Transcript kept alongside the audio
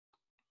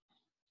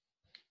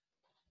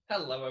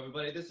Hello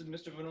everybody, this is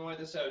Mr. Vinoy.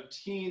 This is our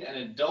teen and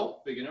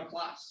adult beginner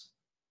class.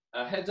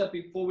 Heads up,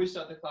 before we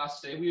start the class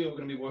today, we are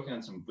going to be working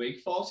on some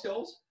break fall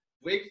skills.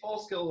 Break fall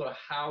skills are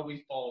how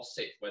we fall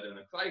safe, whether in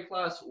a karate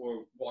class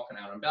or walking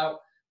out and about.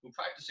 We're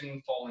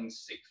practicing falling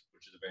safe,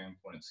 which is a very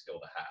important skill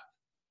to have.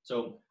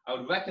 So I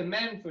would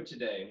recommend for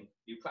today,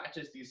 you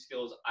practice these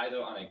skills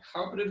either on a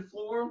carpeted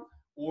floor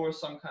or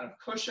some kind of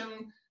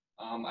cushion.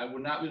 I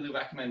would not really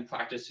recommend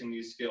practicing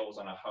these skills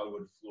on a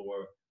hardwood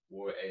floor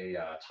or a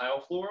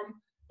tile floor.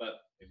 But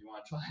if you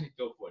want to try,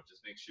 go for it.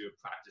 Just make sure you're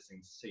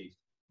practicing safe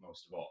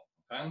most of all,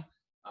 okay?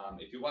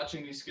 If you're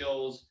watching these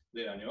skills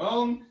later on your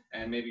own,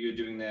 and maybe you're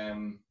doing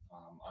them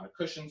on a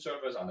cushion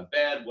surface, on the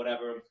bed,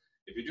 whatever.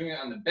 If you're doing it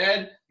on the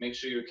bed, make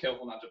sure you're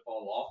careful not to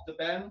fall off the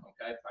bed,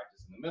 okay?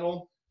 Practice in the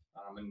middle,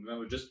 and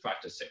remember, just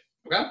practice safe,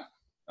 okay? All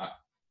right,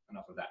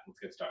 enough of that. Let's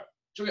get started.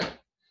 Julia,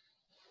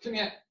 come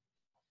here.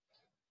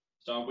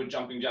 Start with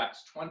jumping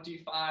jacks.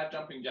 25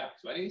 jumping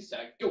jacks. Ready,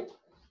 set, go.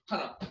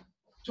 Hana,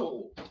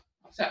 toe,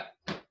 set.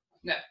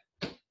 Net,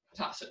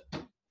 toss it,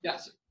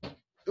 yes it,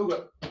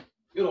 uga,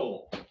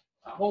 yoro,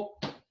 aho,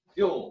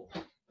 yo,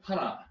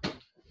 hana,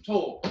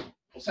 to,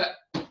 set,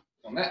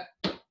 net,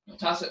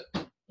 toss it,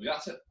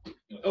 yes it,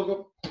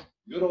 uga,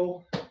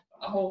 yoro,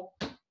 aho,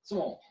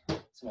 sumo,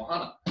 sumo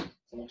hana,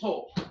 sumo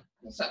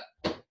to, set,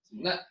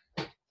 sumo net,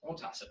 sumo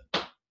toss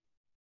it.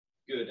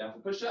 Good, down for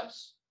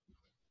push-ups.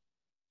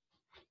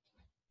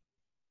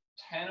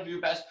 10 of your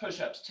best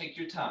push-ups, take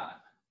your time.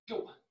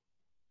 Go.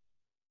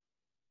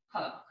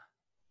 Hana.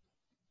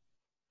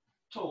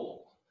 To,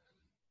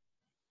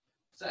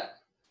 set,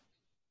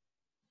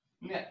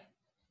 net,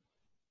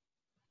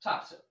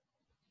 toss it,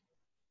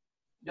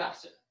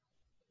 yas it,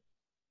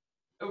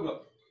 uga,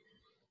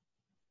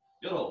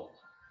 yoro,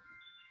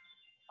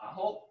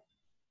 aho,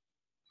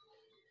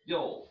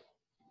 yo.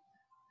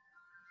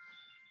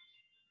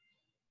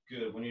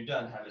 Good, when you're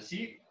done, have a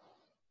seat.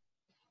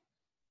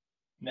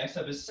 Next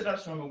up is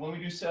sit-ups. Remember, when we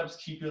do sit-ups,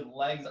 keep your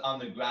legs on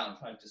the ground,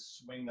 trying to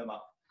swing them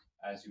up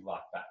as you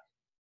rock back.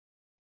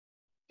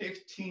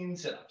 15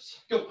 sit-ups.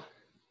 Go.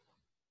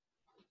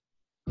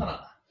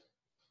 Hana.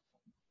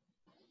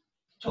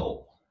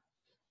 To.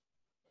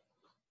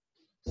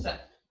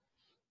 Set.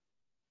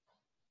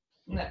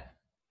 Net.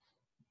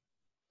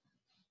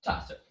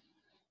 Toss it.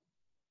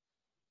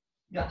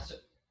 Yas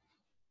it.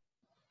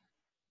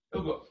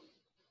 Uga.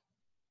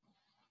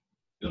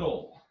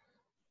 Yoro.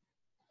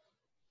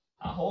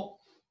 Aho.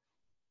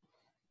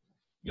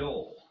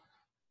 Yo.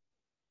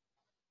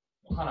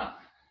 Hana.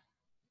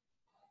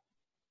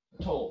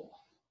 To.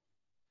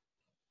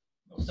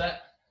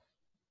 Set,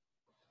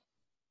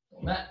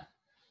 net,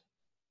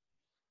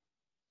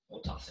 we'll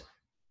toss it.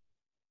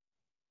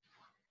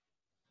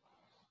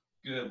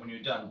 Good, when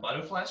you're done,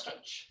 butterfly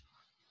stretch.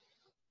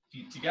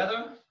 Feet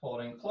together,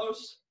 holding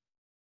close,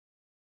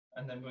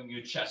 and then bring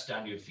your chest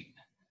down to your feet.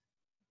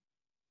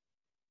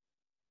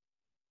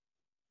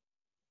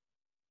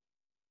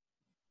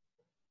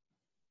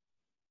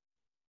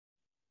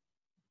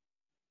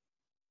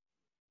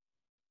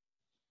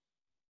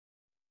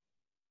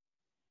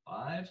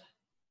 Five,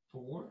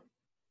 4,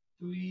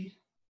 3,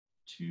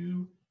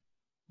 2,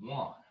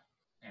 1,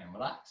 and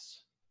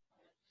relax.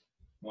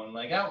 One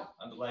leg out,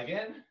 other leg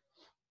in.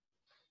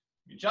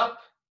 Reach up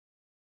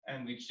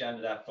and reach down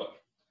to that foot.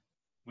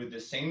 With the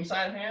same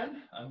side hand,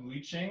 I'm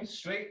reaching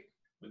straight.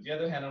 With the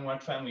other hand, I'm going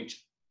to try and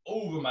reach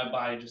over my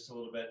body just a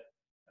little bit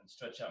and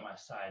stretch out my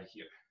side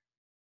here.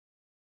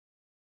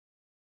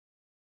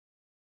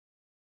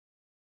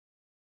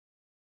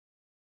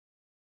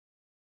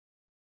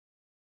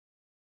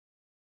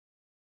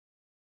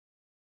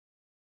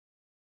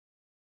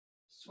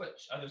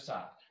 Switch, other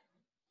side.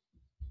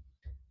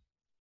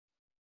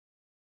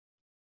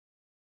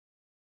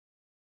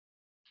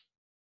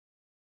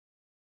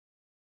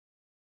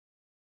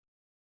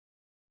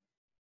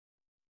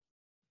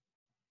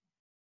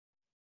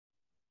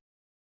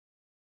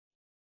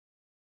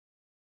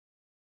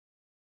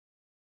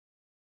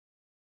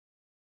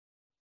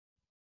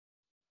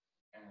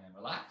 And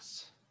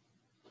relax.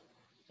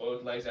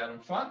 Both legs out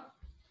in front.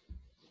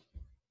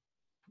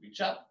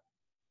 Reach up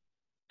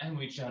and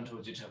reach down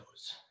towards your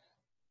toes.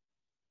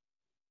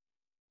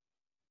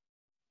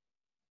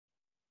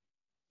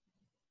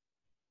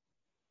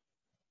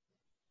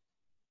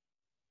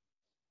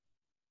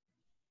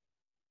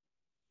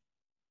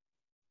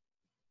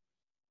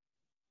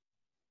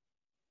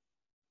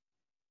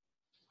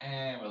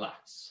 And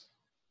relax.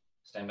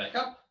 Stand back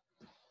up.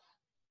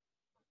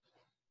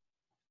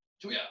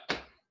 Julia,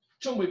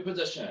 Chumwi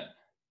position.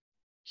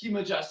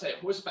 Kimajase,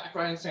 horseback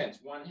riding stance.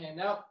 One hand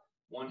out,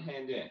 one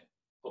hand in.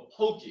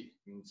 Popoki,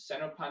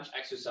 center punch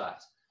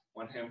exercise.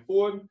 One hand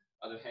forward,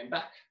 other hand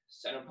back.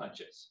 Center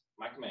punches.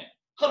 My command.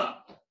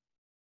 Hana,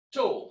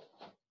 to,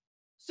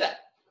 set,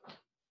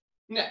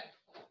 net,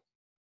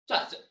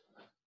 toss it,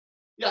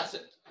 yas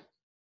it,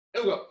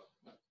 uga,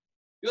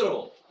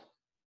 yoro,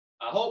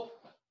 aho,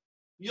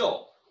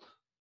 yo.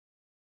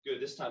 Good,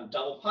 this time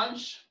double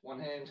punch, one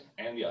hand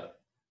and the other.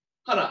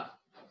 Hana,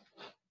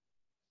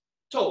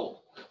 to,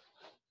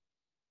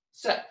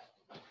 set,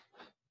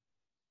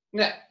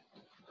 net,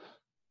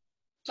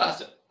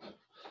 That's it.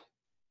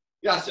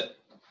 That's it.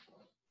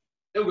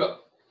 Here we go.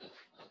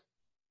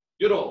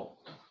 Yodel.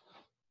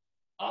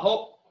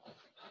 Aho.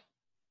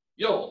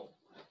 Yo.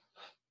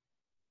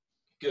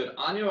 Good.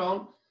 On your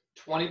own,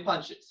 20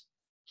 punches.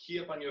 Key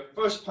up on your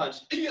first punch.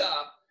 Yeah.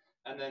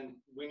 And then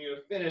when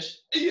you're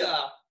finished,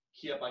 yeah,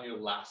 key up on your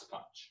last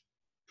punch.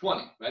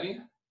 20. Ready?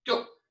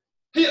 Go.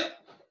 Here.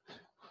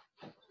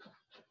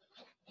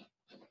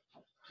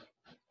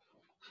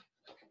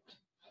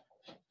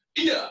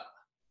 Yeah.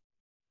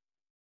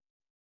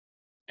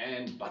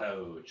 And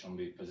Bado,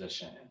 Chumbi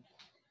position.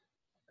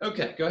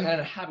 Okay, go ahead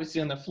and have a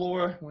seat on the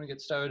floor. We're gonna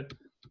get started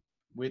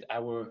with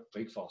our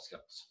break fall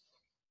skills.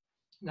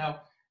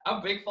 Now,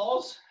 our break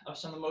falls are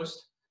some of the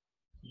most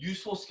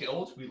useful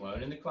skills we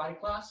learn in the karate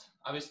class.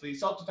 Obviously,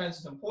 self-defense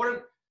is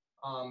important.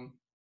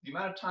 The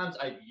amount of times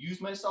I've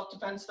used my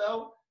self-defense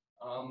though,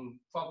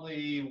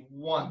 probably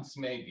once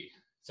maybe.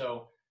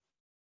 So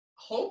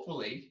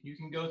hopefully you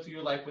can go through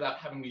your life without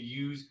having to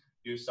use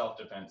your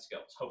self-defense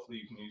skills. Hopefully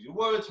you can use your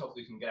words,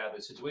 hopefully you can get out of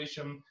the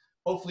situation.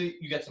 Hopefully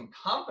you get some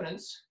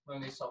confidence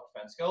learning these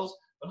self-defense skills,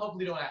 but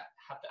hopefully you don't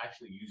have to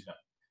actually use them.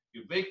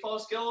 Your break fall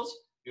skills,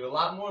 you're a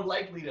lot more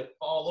likely to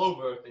fall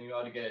over than you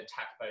are to get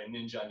attacked by a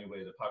ninja on your way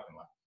to the parking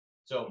lot.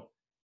 So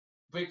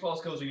break fall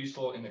skills are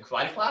useful in the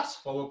karate class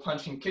while we're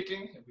punching,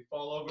 kicking. If we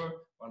fall over, we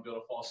want to be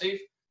able to fall safe.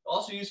 They're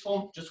also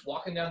useful just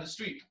walking down the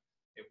street.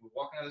 If we're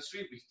walking down the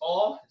street, we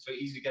fall, it's very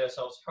easy to get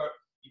ourselves hurt,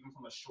 even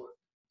from a short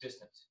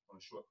distance, from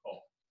a short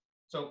fall.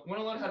 So we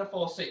want to learn how to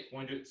fall safe. We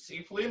want to do it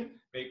safely,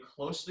 very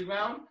close to the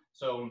ground.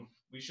 So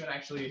we shouldn't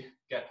actually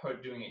get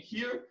hurt doing it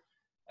here.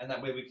 And that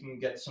way we can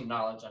get some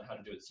knowledge on how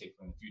to do it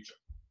safely in the future.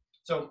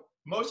 So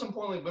most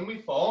importantly, when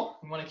we fall,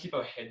 we want to keep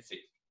our head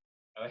safe.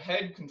 Our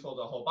head controls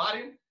our whole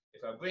body.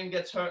 If our brain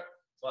gets hurt,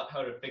 it's a lot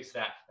harder to fix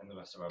that than the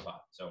rest of our body.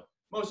 So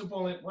most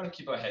importantly, we want to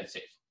keep our head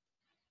safe.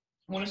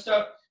 We want to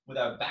start with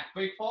our back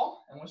break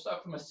fall, and we'll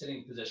start from a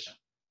sitting position.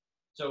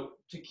 So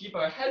to keep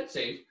our head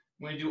safe,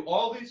 we're going to do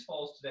all these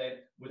falls today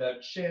with our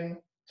chin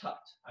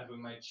tucked. I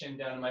bring my chin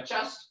down to my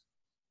chest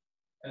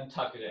and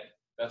tuck it in.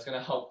 That's going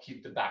to help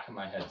keep the back of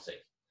my head safe.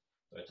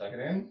 So I tuck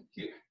it in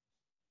here.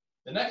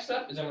 The next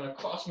step is I'm going to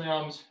cross my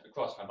arms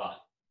across my body.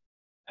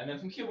 And then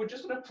from here, we're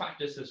just going to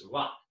practice this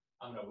rock.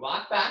 I'm going to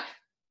rock back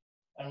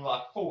and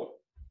rock forward.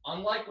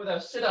 Unlike with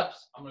our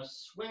sit-ups, I'm going to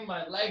swing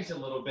my legs a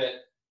little bit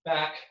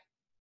back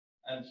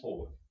and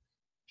forward.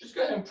 Just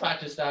go ahead and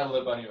practice that a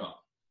little bit on your own.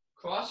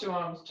 Cross your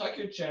arms, tuck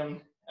your chin,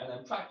 and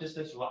then practice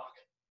this rock.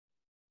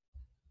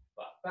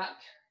 Rock back,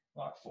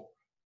 rock forward.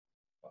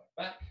 Rock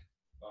back,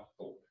 rock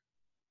forward.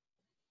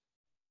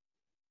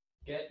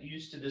 Get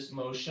used to this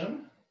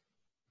motion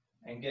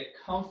and get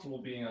comfortable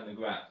being on the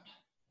ground.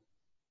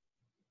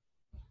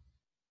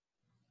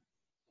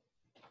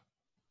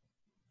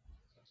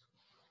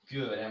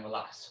 Good, and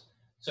relax.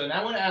 So now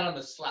we're going to add on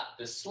the slap.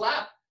 The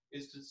slap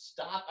is to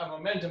stop our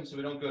momentum so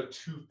we don't go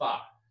too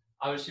far.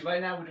 Obviously,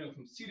 right now we're doing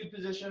from seated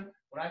position.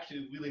 We're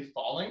actually really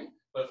falling.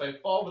 But if I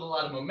fall with a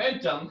lot of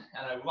momentum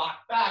and I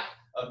rock back,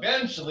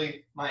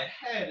 eventually my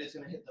head is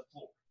going to hit the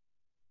floor,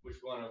 which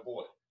we want to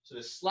avoid. So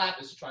the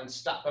slap is to try and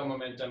stop our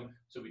momentum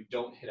so we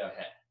don't hit our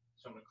head.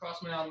 So I'm going to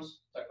cross my arms,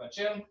 tuck my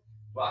chin,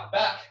 rock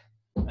back,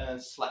 and then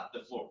slap the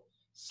floor.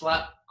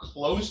 Slap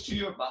close to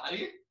your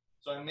body.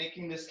 So I'm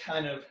making this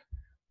kind of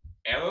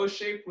arrow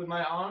shape with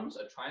my arms,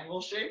 a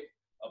triangle shape,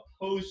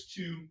 opposed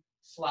to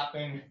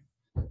slapping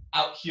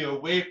out here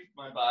away from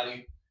my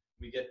body.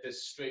 We get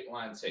this straight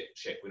line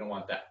shape. We don't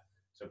want that.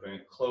 So bring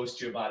it close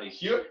to your body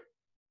here.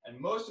 And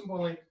most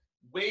importantly,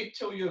 wait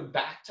till your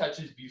back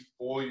touches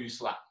before you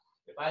slap.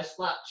 If I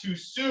slap too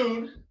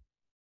soon,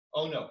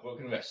 oh no,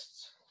 broken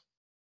wrists.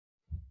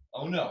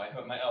 Oh no, I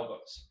hurt my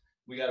elbows.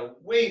 We gotta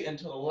wait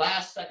until the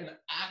last second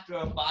after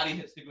our body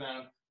hits the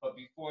ground, but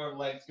before our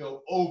legs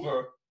go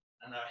over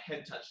and our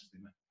head touches the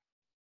ground.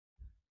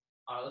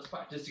 All right, let's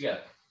practice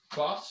together.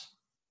 Cross,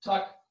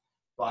 tuck,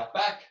 rock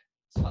back,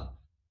 slap.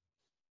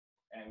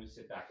 And we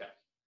sit back up.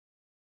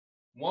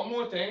 One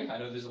more thing, I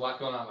know there's a lot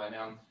going on right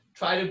now.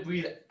 Try to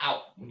breathe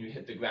out when you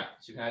hit the ground.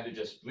 So you can either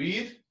just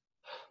breathe,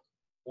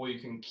 or you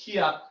can key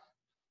up,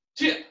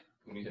 tip,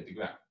 when you hit the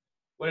ground.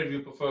 Whatever you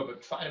prefer,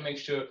 but try to make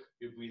sure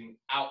you're breathing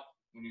out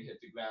when you hit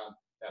the ground.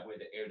 That way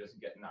the air doesn't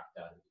get knocked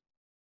out of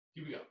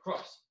you. Here we go.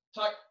 Cross,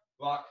 tuck,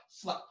 rock,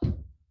 slap.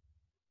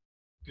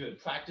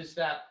 Good. Practice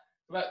that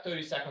for about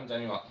 30 seconds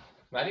on your own.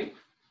 Ready,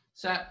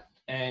 set,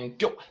 and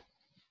go.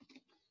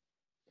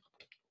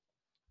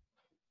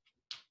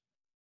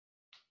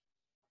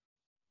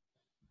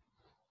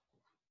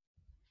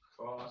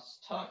 Cross,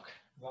 tuck,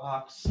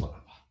 rock,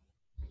 slap.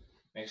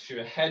 Make sure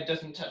your head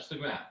doesn't touch the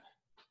ground.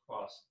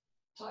 Cross,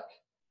 tuck,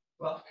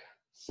 rock,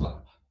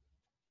 slap.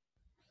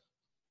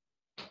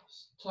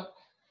 Cross, tuck,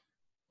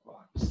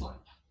 rock,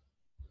 slap.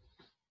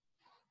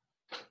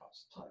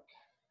 Cross, tuck,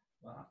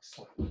 rock,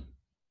 slap.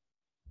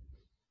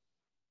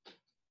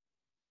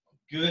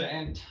 Good,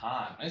 and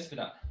time. Nicely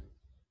done.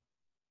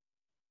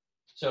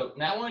 So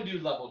now we're going to do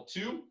level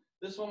 2.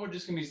 This one we're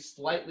just going to be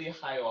slightly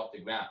higher off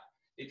the ground.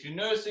 If you're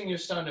noticing you're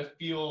starting to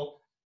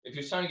feel If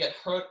you're starting to get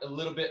hurt a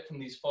little bit from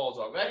these falls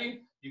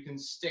already, you can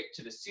stick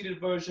to the seated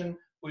version,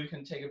 or you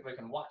can take a break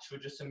and watch for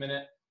just a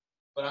minute.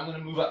 But I'm going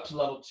to move up to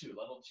level 2.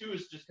 Level 2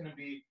 is just going to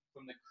be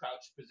from the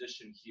crouch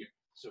position here.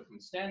 So from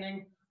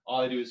standing,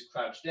 all I do is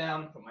crouch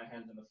down, put my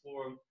hands on the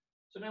floor.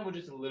 So now we're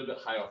just a little bit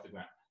higher off the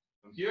ground.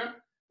 From here,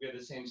 we have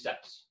the same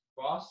steps.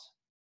 Cross,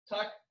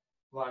 tuck,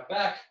 rock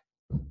back,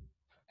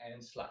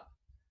 and slap.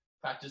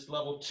 Practice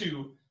level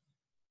 2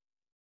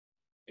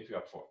 if you're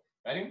up for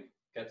it. Ready?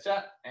 Get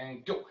set,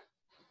 and go.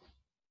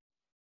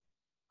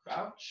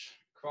 Crouch,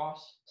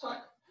 cross,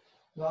 tuck,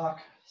 rock,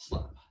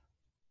 slap.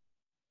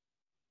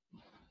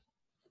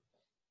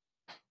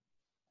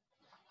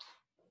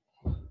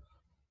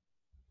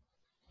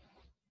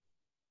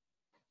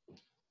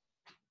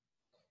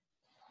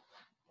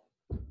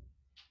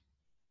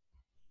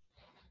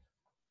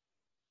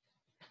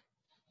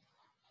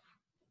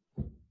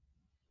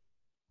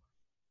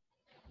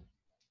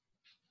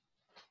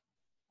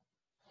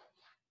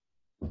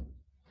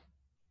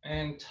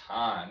 And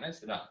time.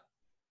 Nice enough.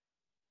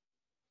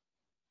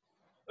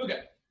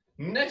 Okay.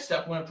 Next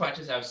up, we're going to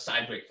practice our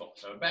side break fall.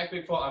 So a back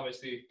break fall,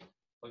 obviously,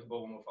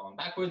 applicable when we're falling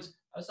backwards.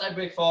 Our side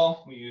break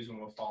fall, we use when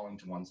we're falling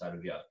to one side or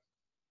the other.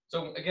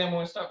 So again, we're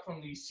going to start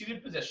from the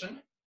seated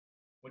position.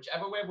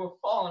 Whichever way we're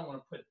falling, we're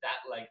going to put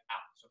that leg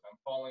out. So if I'm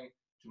falling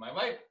to my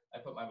right, I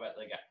put my right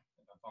leg out.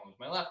 If I'm falling to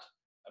my left,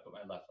 I put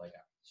my left leg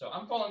out. So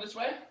I'm falling this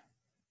way,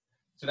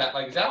 so that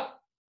leg is out.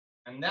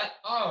 And that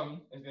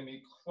arm is going to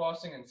be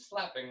crossing and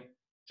slapping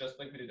just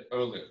like we did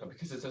earlier. But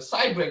because it's a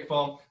side break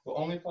fall, we're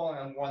only falling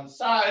on one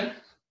side,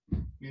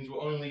 means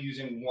we're only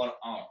using one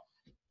arm.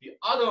 The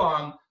other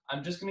arm,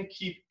 I'm just going to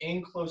keep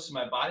in close to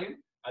my body,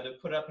 either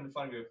put up in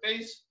front of your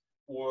face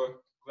or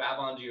grab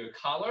onto your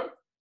collar.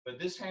 But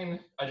this hand,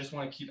 I just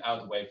want to keep out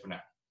of the way for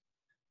now.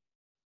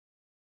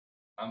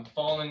 I'm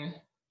falling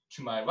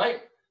to my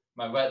right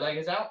leg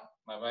is out,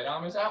 my right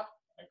arm is out,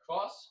 I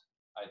cross,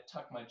 I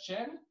tuck my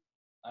chin,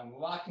 I'm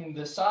rocking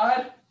to the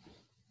side,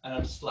 and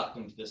I'm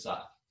slapping to the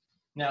side.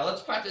 Now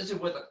let's practice it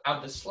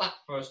without the slap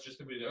first, just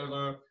to be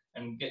earlier,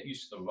 and get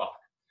used to the rock.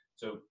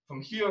 So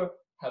from here,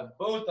 have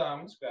both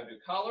arms, grab your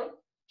collar,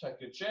 tuck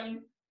your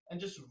chin, and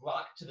just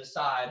rock to the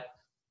side,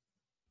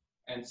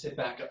 and sit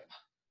back up.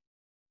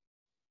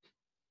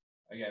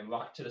 Again,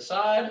 rock to the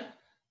side,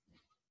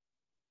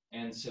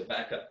 and sit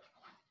back up.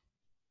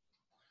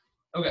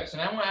 Okay, so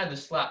now I'm going to add the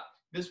slap.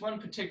 This one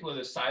particular,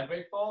 the side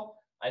break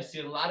fall, I see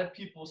a lot of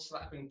people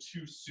slapping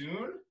too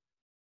soon,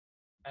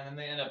 and then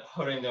they end up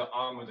hurting their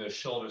arm or their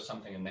shoulder or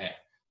something in there.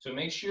 So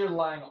make sure you're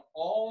lying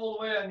all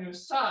the way on your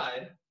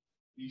side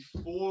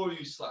before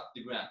you slap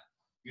the ground.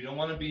 You don't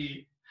want to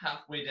be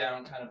halfway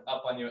down, kind of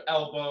up on your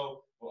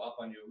elbow or up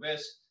on your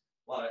wrist.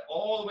 Lie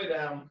all the way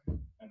down and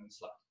then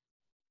slap.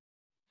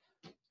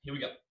 Here we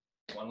go.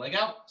 One leg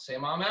out,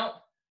 same arm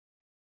out.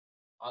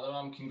 Other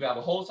arm can grab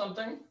a hold of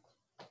something.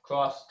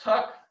 Cross,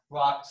 tuck,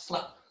 rock,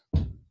 slap.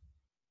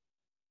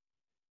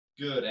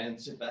 Good,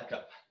 and sit back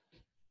up.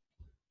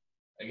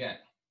 Again,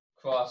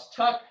 cross,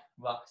 tuck,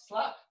 rock,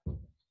 slap.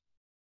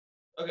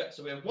 Okay,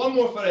 so we have one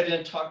more foot I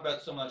didn't talk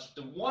about so much.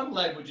 The one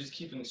leg we're just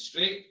keeping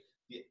straight.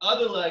 The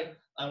other leg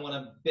I want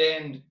to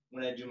bend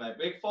when I do my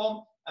break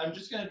fall. I'm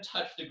just going to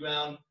touch the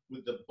ground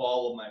with the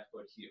ball of my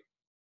foot here.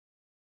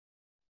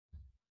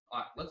 All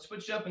right, let's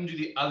switch up and do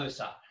the other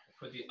side.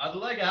 Put the other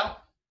leg out,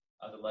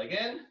 other leg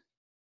in.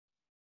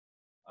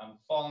 I'm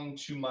falling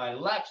to my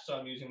left, so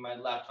I'm using my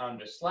left arm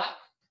to slap.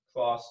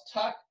 Cross,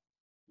 tuck,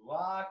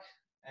 rock,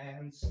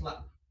 and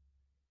slap.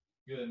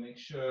 Good, make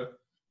sure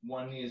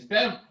one knee is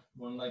bent,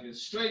 one leg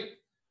is straight.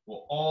 We're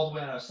all the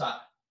way on our side.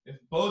 If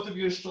both of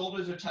your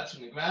shoulders are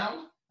touching the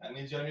ground, that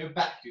means you're on your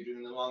back. You're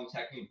doing the wrong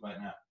technique right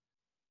now.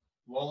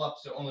 Roll up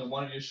so only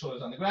one of your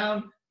shoulders on the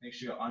ground. Make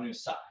sure you're on your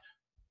side.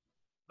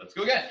 Let's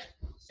go again.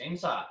 Same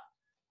side.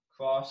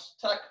 Cross,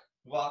 tuck,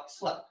 rock,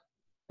 slap.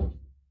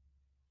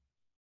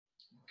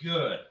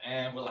 Good,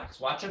 and relax.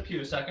 Watch up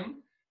here a second.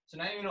 So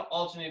now you're going to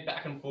alternate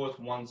back and forth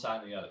one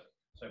side and the other.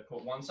 So I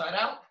put one side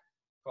out,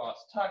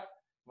 cross, tuck,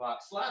 rock,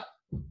 slap.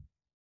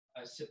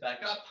 I sit back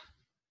up.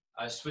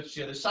 I switch to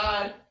the other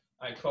side.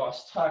 I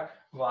cross, tuck,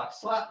 rock,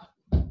 slap.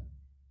 And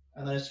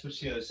then I switch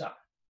to the other side.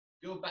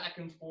 Go back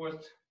and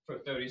forth for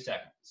 30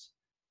 seconds.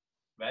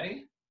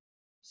 Ready,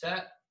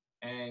 set,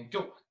 and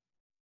go.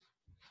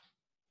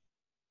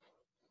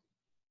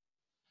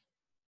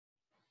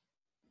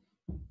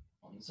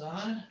 One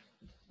side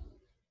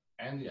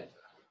and the other.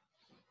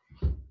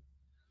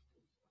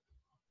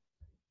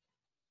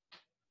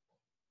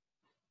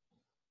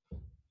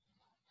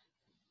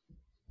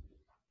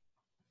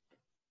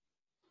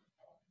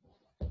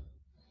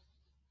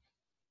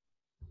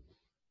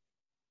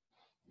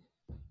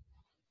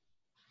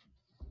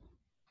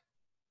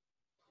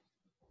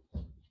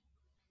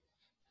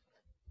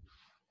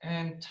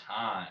 And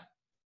time.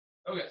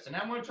 Okay, so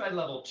now I'm going to try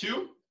level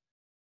 2.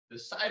 The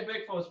side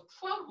break fall is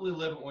probably a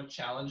little bit more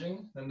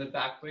challenging than the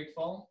back break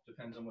fall.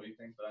 Depends on what you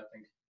think, but I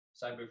think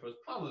side break fall is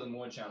probably the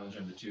more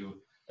challenging of the two,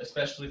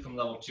 especially from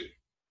level 2.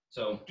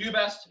 So do your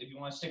best. If you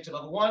want to stick to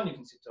level 1, you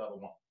can stick to level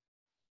 1.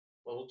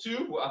 Level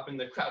 2, we're up in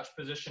the crouch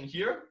position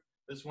here.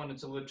 This one,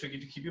 it's a little tricky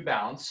to keep your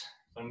balance.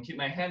 So I'm gonna keep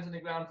my hands on the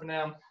ground for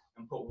now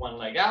and put one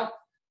leg out.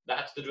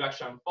 That's the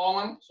direction I'm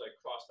falling. So I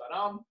cross that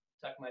arm,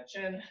 tuck my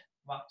chin,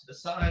 rock to the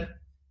side,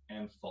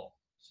 and fall.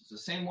 So it's the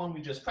same one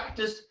we just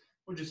practiced.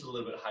 We're just a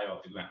little bit higher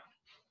off the ground.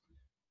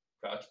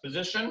 Crouch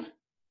position,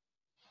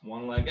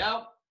 one leg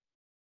out,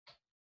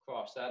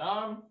 cross that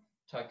arm,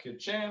 tuck your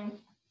chin,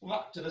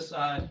 rock to the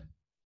side,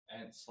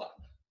 and slap.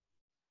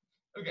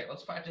 Okay,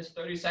 let's practice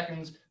 30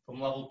 seconds from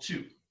level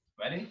 2.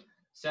 Ready,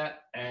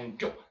 set, and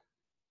go.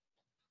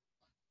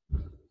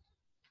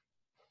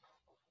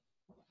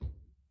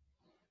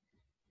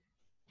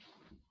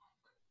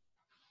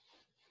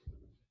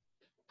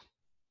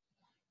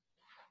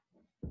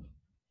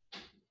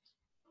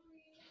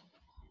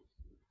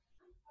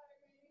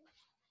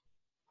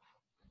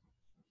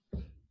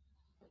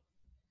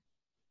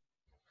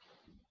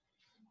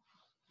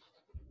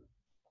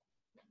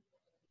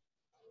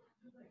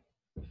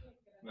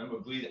 Remember,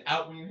 breathe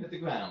out when you hit the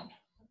ground.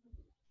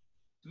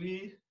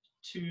 3,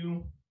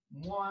 2,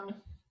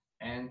 1,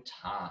 and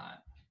time.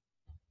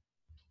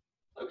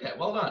 Okay,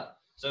 well done.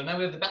 So now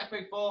we have the back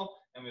break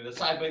fall and we have the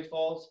side break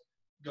falls.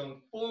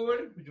 Going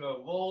forward, we do our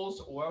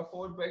rolls or our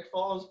forward break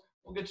falls.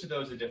 We'll get to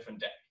those a different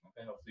day.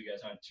 Okay, hopefully you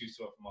guys aren't too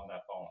sore from all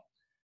that falling.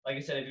 Like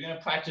I said, if you're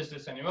gonna practice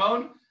this on your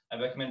own, I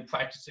recommend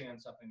practicing on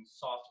something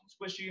soft and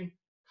squishy.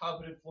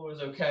 Carpeted floor is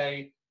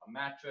okay, a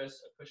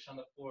mattress, a cushion on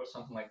the floor,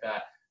 something like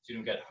that, so you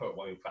don't get hurt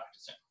while you're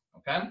practicing,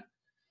 okay?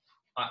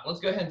 All right, let's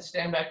go ahead and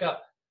stand back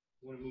up.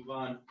 We're gonna move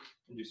on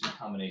and do some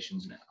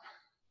combinations now.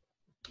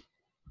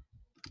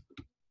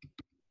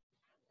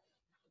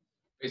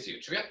 Face your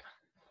trip.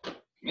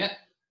 Yeah.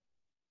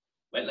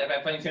 Right leg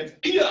back, fighting stance.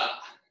 Yeah.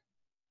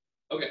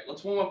 Okay,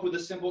 let's warm up with a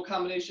simple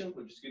combination.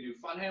 We're just gonna do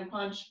front hand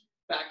punch,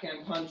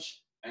 backhand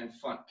punch, and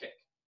front kick.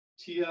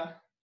 Tia,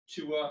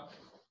 tua,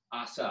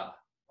 asa.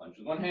 Punch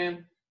with one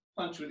hand,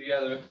 punch with the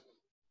other,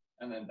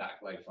 and then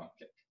back leg front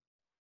kick.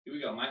 Here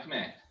we go, my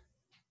command.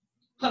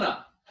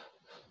 Hana.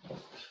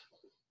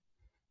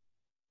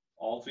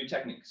 All 3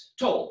 techniques.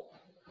 To.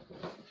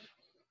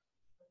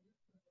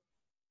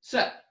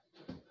 Set.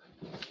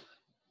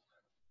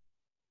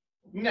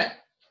 Ne.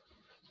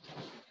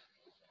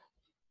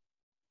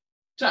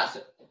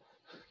 Tasse.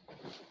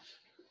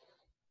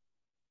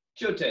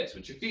 Kyote,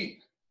 switch your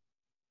feet.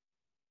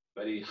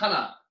 Ready,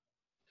 hana.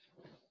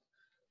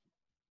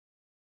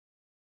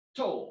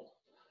 To.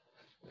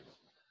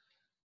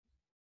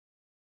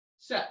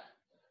 Set.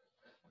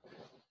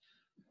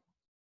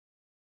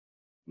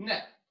 Ne.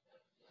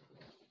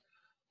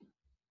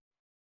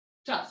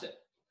 Tasse.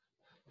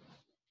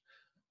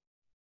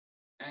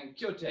 And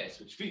kyote,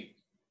 switch feet.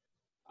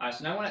 All right,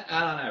 so now I want to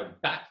add on our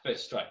back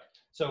fist strike.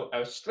 So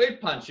our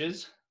straight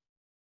punches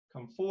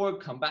come forward,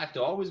 come back.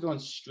 They're always going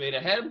straight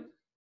ahead.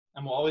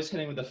 And we're always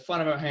hitting with the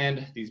front of our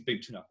hand, these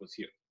big 2 knuckles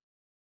here.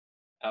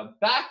 Our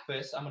back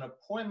fist, I'm going to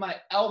point my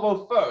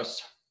elbow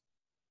first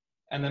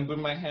and then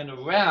bring my hand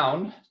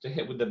around to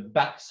hit with the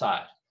back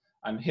side.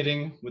 I'm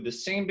hitting with the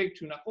same big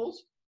 2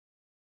 knuckles,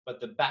 but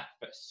the back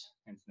fist,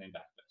 hence the name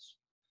back fist.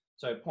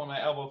 So I point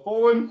my elbow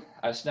forward,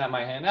 I snap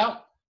my hand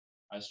out,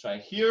 I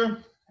strike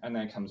here, and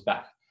then it comes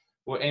back.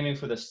 We're aiming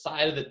for the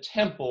side of the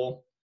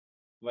temple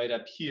right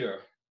up here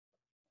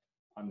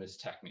on this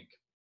technique.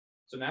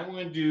 So now we're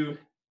going to do,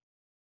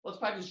 let's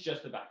practice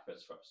just the back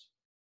fist first.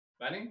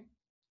 Ready?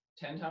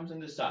 10 times on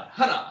this side.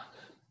 Hana,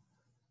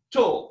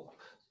 to,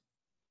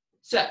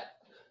 set,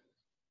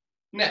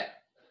 ne,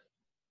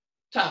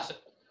 tasse,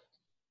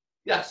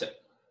 yasse,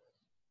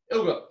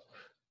 ilgo,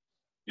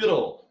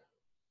 yoro,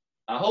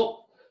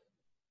 aho,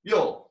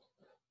 yo,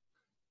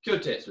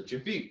 kyote, switch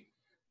your feet.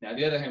 Now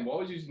the other hand, we're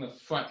always using the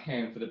front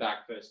hand for the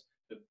back fist.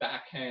 The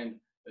back hand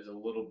is a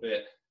little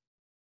bit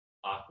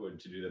awkward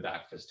to do the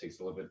back fist, takes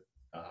a little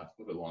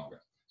bit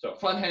longer. So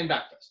front hand,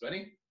 back fist,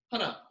 ready?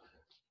 Hana,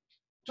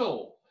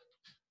 to,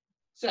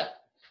 set,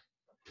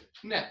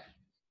 ne,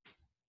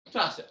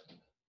 tasse,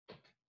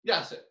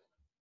 yasse,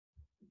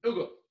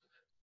 ilgo,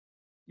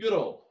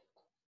 yoro,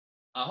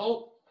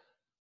 aho,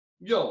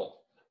 yo,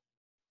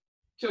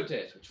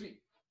 kyote, switch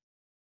feet.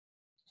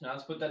 So now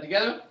let's put that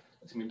together.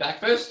 It's gonna be back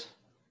fist,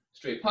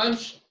 straight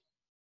punch,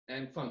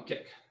 and front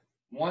kick.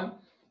 1,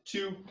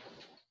 2,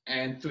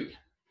 and 3.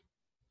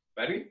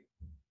 Ready?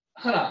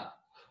 Hana,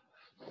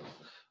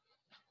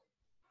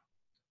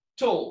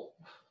 to,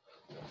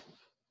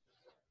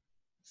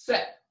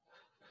 set,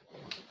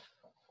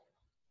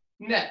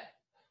 ne,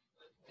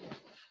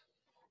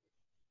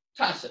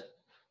 tasse,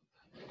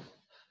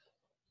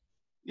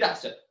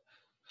 yasse,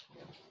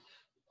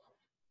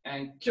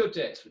 and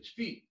kyote, switch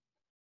feet.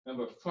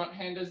 Remember, front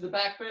hand is the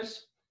back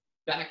fist,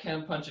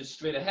 backhand punches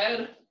straight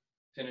ahead,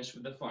 finish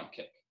with the front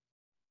kick.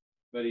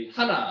 Ready?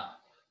 Hana,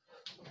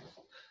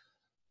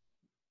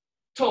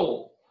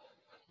 to,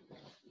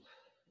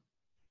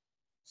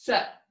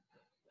 set,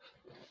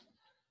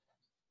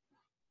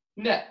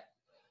 ne,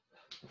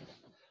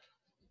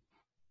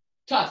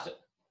 tasse,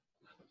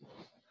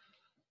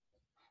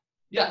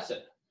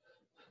 yasse,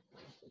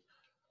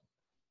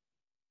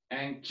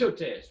 and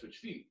kyote, switch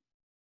feet.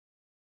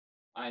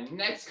 Our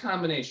next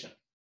combination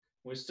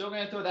We're still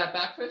going to throw that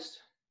back fist.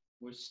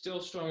 We're still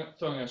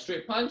throwing a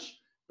straight punch,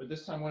 but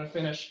this time we're going to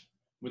finish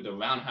with the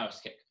roundhouse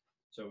kick.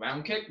 So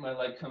round kick, my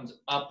leg comes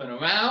up and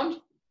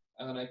around,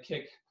 and then I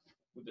kick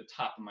with the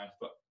top of my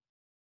foot.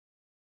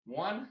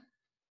 1,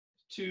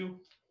 2,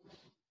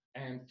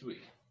 and 3.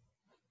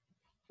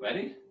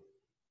 Ready?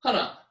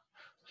 Hana.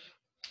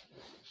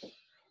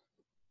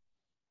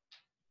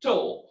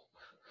 To.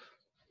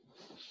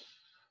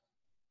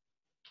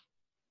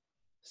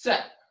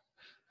 Set.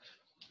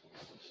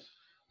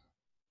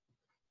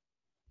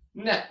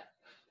 Net.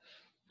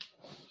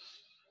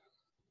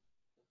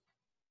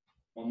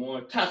 One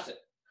more, tasse.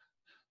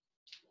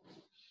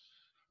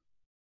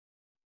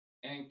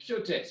 And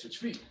kyote, switch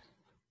feet.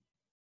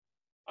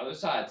 Other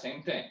side,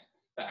 same thing.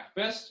 Back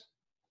fist,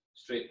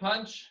 straight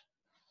punch,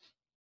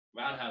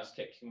 roundhouse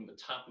kick from the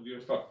top of your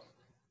foot.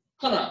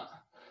 Hana.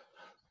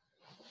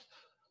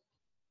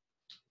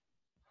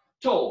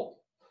 To.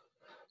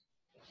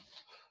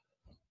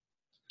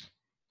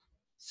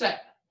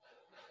 Set.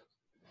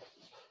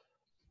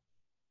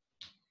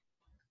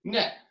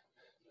 Net.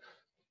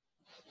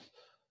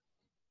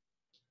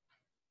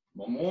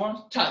 One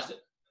more, tasse.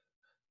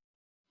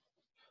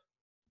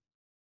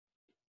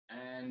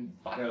 And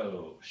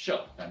bado,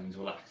 show. That means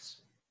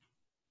relax.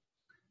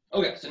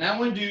 Okay, so now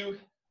we're going to do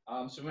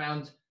some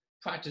rounds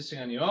practicing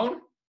on your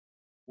own.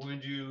 We're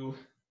going to do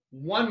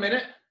 1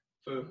 minute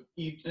for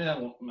each.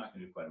 Well, I'm not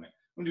going to do quite a minute.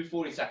 We're going to do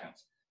 40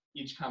 seconds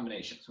each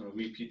combination. So we're going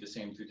to repeat the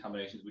same 3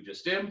 combinations we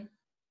just did.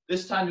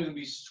 This time you're going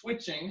to be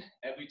switching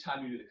every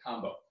time you do the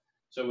combo.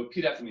 So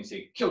repeat after me.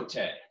 Say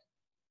kyote.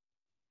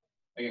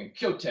 Again,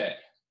 kyote.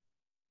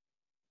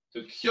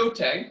 So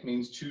kyote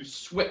means to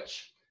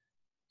switch.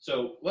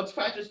 So let's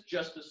practice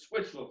just the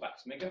switch real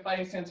fast. Make a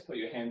fighting stance, put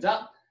your hands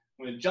up.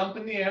 We're going to jump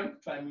in the air,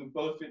 try and move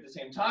both feet at the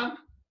same time,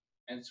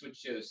 and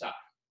switch to the other side.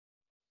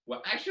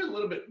 We're actually a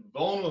little bit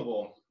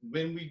vulnerable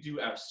when we do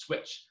our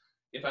switch.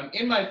 If I'm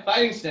in my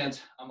fighting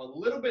stance, I'm a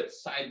little bit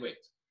sideways.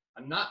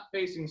 I'm not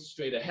facing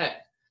straight ahead.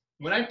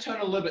 When I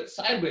turn a little bit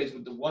sideways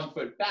with the 1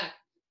 foot back,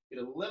 it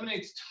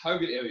eliminates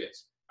target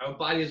areas. Our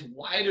body is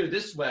wider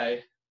this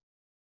way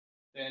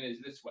than it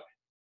is this way.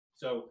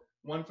 So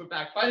 1 foot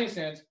back fighting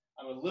stance,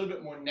 I'm a little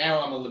bit more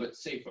narrow, I'm a little bit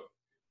safer.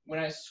 When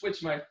I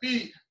switch my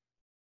feet,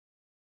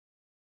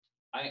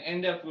 I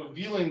end up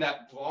revealing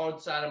that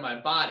broad side of my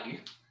body,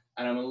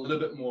 and I'm a little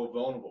bit more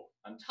vulnerable.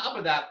 On top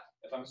of that,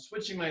 if I'm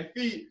switching my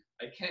feet,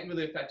 I can't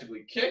really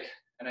effectively kick,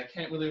 and I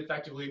can't really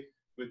effectively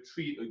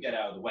retreat or get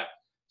out of the way.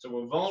 So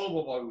we're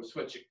vulnerable while we're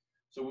switching.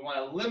 So we want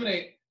to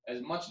eliminate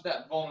as much of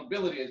that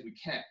vulnerability as we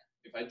can.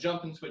 If I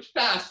jump and switch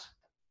fast,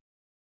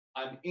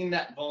 I'm in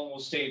that vulnerable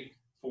state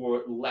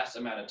for less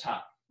amount of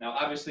time. Now,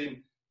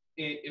 obviously,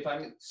 if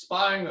I'm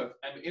sparring or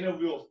I'm in a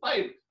real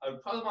fight, I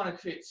would probably want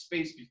to create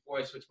space before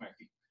I switch my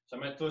feet. So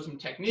I'm going to throw some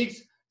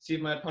techniques, see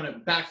if my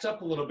opponent backs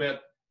up a little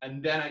bit,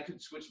 and then I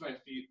could switch my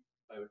feet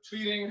by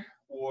retreating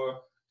or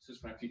switch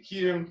my feet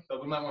here,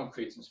 but we might want to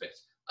create some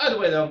space. Either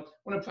way, though,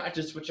 I want to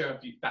practice switching our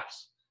feet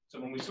fast.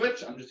 So when we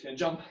switch, I'm just going to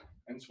jump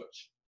and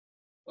switch.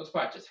 Let's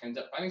practice. Hands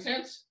up, fighting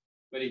stance.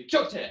 Ready,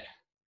 kyote,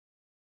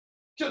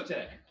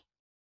 kyote,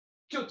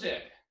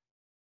 kyote,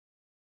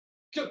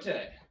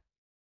 kyote,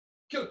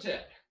 kyote.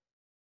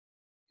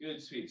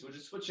 Good speed. So we're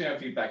just switching our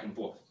feet back and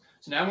forth.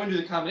 So now we're going to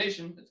do the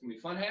combination. It's going to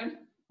be front hand,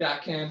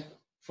 backhand,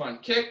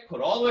 front kick,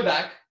 put all the way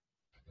back,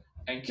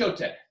 and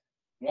kyote.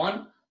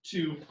 1,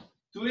 2,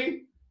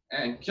 3,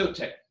 and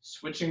kyote.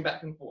 Switching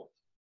back and forth.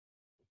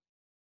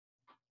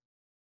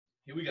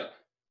 Here we go.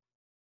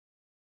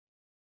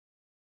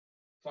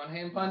 Front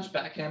hand punch,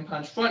 backhand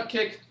punch, front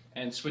kick,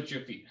 and switch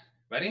your feet.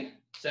 Ready,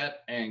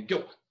 set, and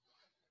go.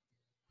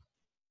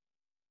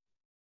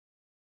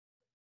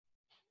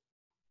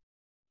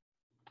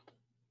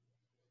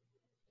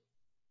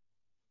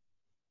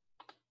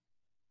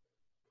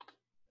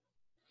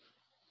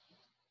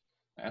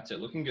 That's it,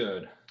 looking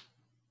good.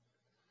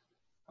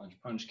 Punch,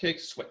 punch, kick,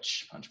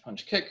 switch. Punch,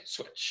 punch, kick,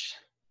 switch.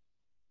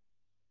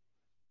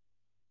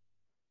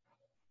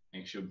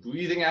 Make sure you're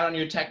breathing out on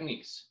your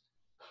techniques.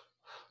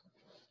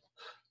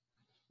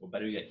 Or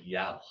better yet,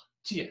 yell.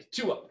 Tia,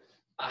 tua,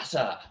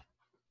 asa.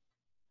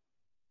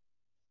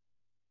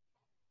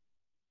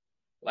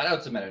 Let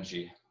out some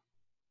energy.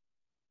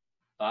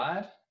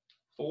 5,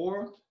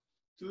 4,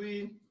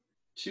 3,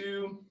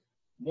 2,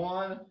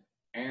 1,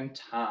 and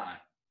time.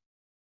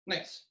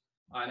 Nice.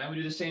 All right, now we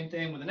do the same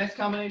thing with the next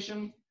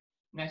combination.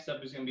 Next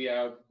up is going to be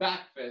our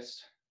back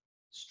fist,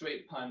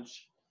 straight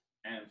punch,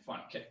 and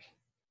front kick.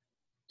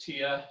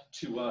 Tia,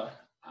 tua,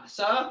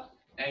 asa,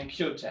 and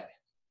kyote.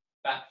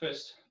 Back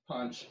fist,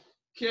 punch,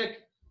 kick,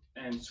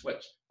 and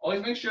switch.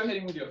 Always make sure you're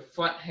hitting with your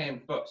front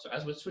hand first. So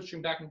as we're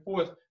switching back and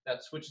forth,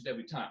 that switches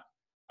every time.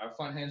 Our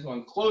front hand is the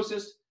one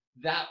closest.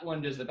 That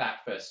one does the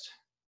back fist,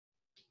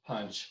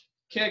 punch,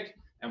 kick,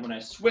 and when I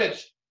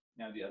switch,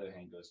 now the other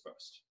hand goes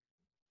first.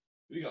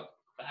 Here we go.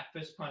 Back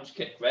fist, punch,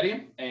 kick.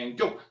 Ready? And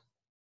go.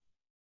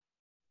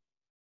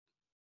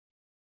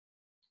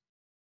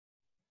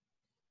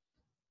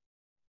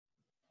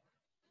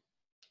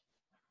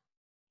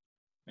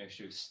 Make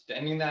sure you're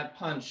extending that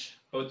punch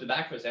both the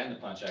back fist and the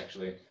punch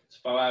actually, as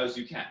far out as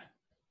you can.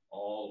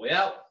 All the way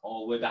out,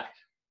 all the way back.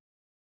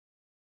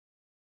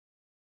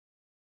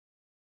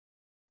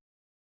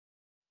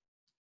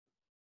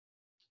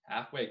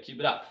 Halfway, keep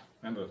it up.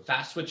 Remember,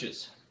 fast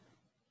switches.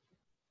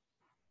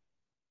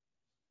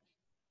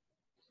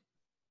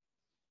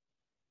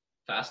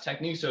 Fast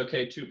techniques are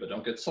okay too, but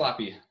don't get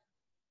sloppy.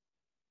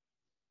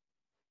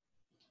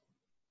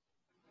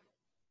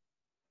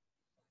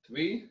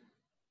 Three,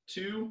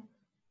 two,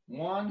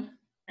 one,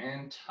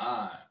 and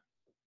time.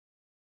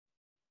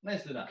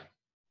 Nicely done.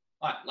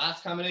 All right,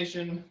 last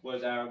combination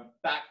was our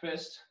back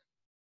fist,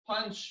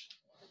 punch,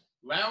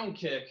 round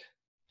kick,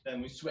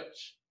 then we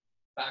switch.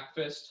 Back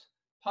fist,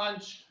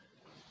 punch,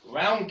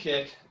 round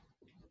kick,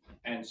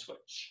 and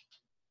switch.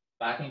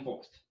 Back and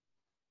forth.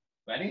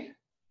 Ready,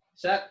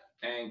 set,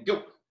 and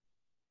go.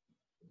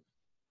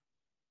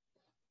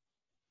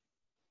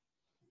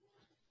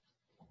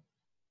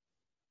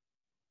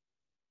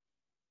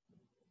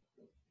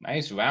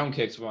 Nice round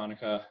kicks,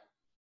 Veronica.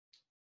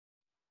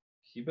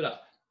 Keep it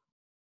up.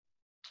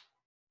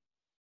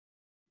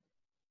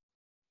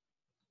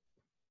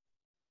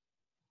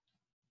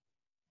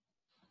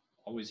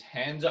 Always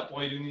hands up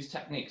while you're doing these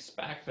techniques.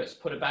 Back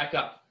fist, put it back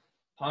up.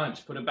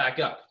 Punch, put it back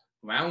up.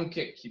 Round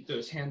kick, keep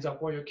those hands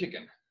up while you're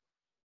kicking.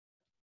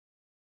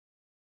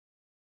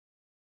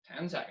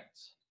 10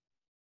 seconds.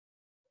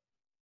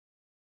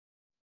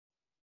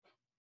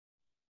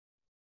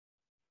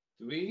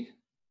 3,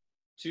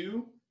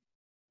 2,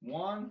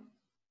 1,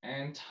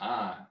 and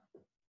time.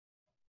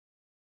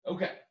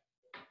 Okay,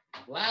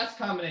 last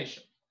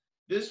combination.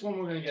 This one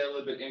we're going to get a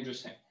little bit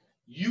interesting.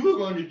 You are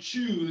going to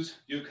choose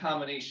your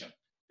combination.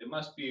 It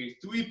must be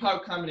a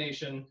 3-part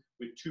combination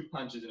with 2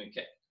 punches and a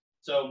kick.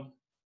 So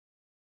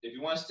if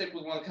you want to stick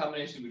with one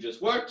combination we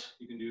just worked,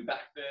 you can do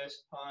back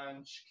fist,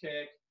 punch,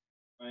 kick,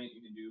 right?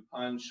 You can do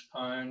punch,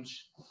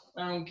 punch,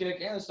 round kick,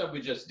 and the stuff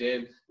we just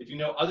did. If you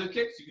know other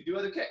kicks, you can do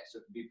other kicks. So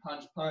it could be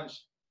punch,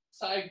 punch,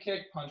 side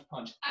kick, punch,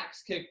 punch,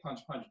 axe kick, punch,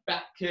 punch,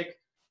 back kick.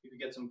 You could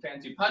get some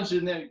fancy punches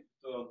in there,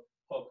 throw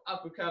hook,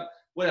 uppercut,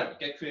 whatever.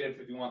 Get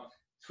creative if you want.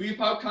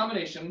 3-part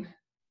combination,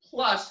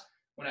 plus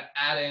I'm going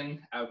to add in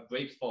our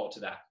break fall to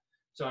that.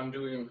 So I'm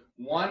doing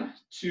 1,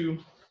 2,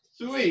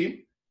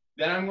 3.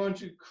 Then I'm going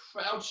to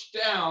crouch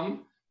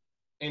down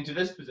into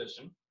this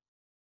position.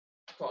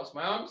 Cross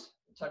my arms,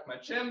 tuck my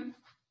chin,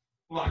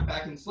 rock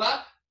back and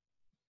slap.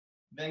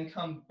 Then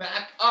come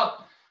back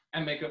up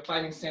and make a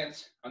fighting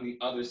stance on the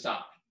other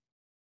side.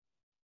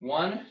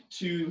 1,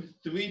 2,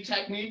 3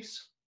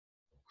 techniques.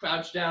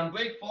 Crouch down,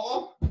 break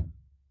fall,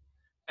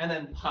 and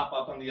then pop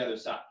up on the other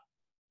side.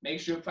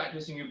 Make sure you're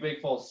practicing your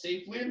break falls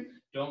safely.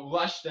 Don't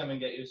rush them and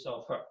get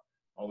yourself hurt.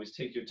 Always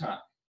take your time.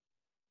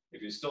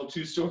 If you're still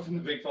too sore from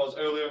the break falls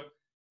earlier,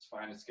 it's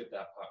fine to skip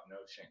that part, no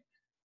shame.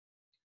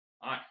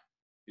 All right,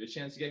 your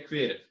chance to get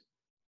creative.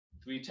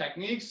 3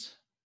 techniques,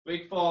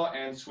 break fall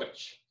and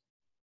switch.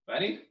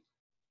 Ready?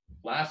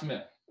 Last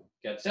minute.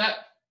 Get set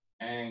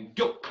and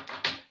go.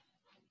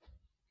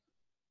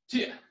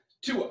 Tia,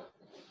 tua,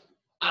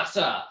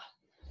 asa.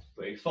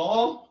 Break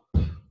fall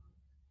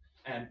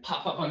and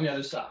pop up on the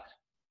other side.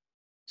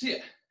 Tia,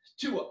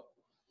 tua,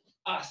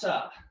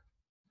 asa,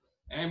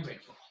 and break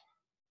fall.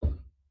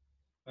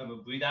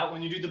 Remember, breathe out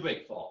when you do the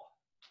break fall.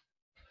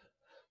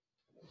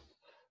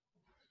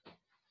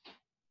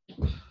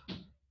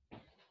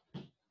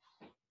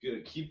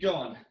 Good, keep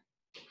going.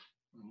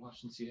 I'm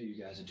watching to see how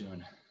you guys are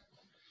doing.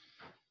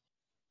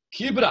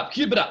 Keep it up,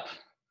 keep it up.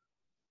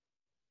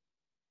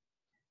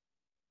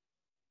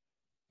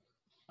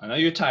 I know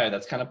you're tired,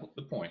 that's kind of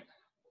the point.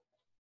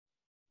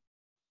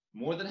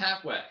 More than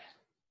halfway.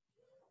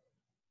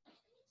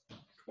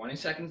 20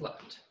 seconds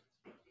left.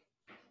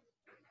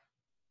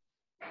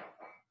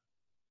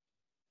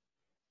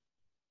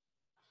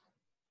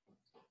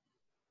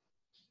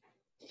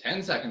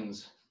 10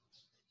 seconds.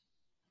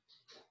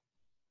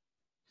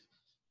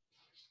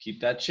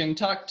 Keep that chin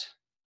tucked.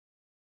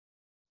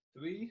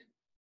 3,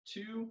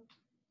 2,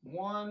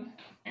 1,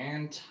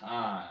 and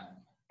time.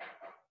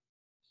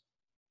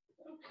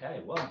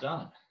 Okay, well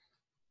done.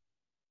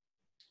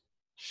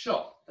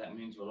 Sure, that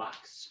means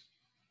relax.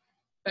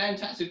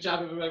 Fantastic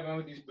job, everyone,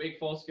 with these break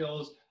fall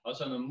skills. Are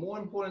some of the more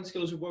important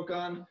skills we work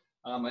on.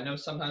 I know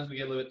sometimes we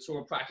get a little bit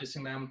sore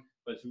practicing them,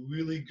 but it's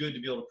really good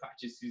to be able to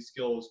practice these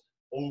skills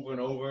over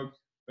and over.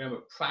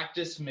 Remember,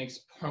 practice makes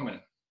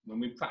permanent. When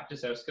we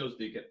practice our skills,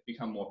 they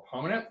become more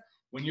permanent.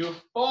 When you're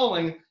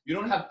falling, you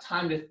don't have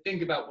time to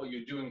think about what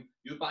you're doing.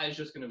 Your body's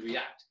just going to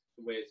react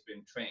the way it's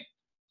been trained.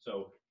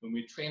 So when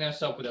we train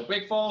ourselves with our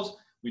break falls,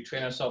 we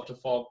train ourselves to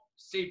fall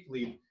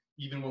safely,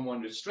 even when we're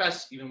under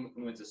stress, even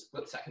when it's a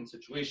split-second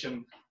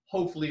situation.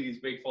 Hopefully these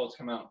break falls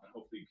come out, and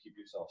hopefully you keep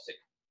yourself safe.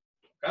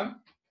 Okay?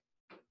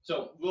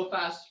 So real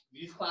fast,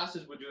 these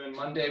classes we're doing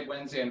Monday,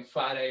 Wednesday, and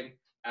Friday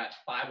at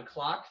 5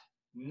 o'clock.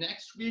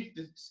 Next week,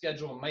 the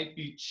schedule might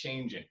be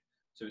changing.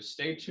 So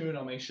stay tuned.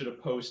 I'll make sure to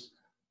post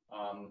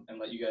and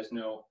let you guys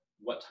know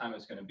what time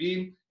it's going to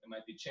be. It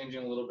might be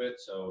changing a little bit,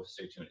 so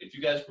stay tuned. If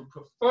you guys would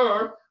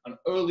prefer an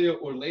earlier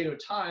or later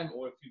time,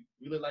 or if you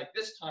really like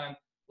this time,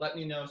 let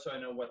me know so I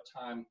know what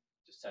time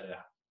to set it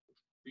out.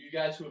 For you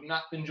guys who have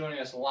not been joining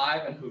us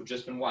live and who have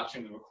just been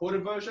watching the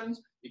recorded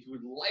versions, if you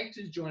would like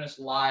to join us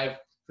live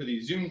for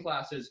these Zoom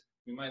classes,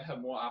 we might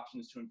have more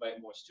options to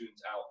invite more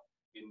students out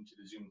into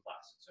the Zoom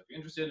classes. So if you're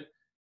interested,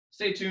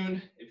 stay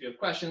tuned. If you have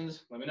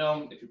questions, let me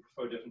know. If you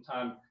prefer a different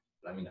time,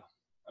 let me know.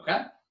 Okay?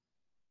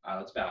 All right,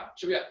 let's bow.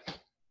 Cheerio.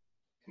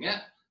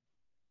 Yeah.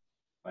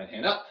 Right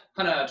hand up.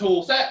 Hana,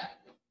 tool set.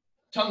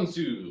 Tung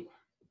Su.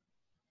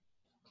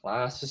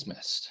 Class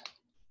dismissed.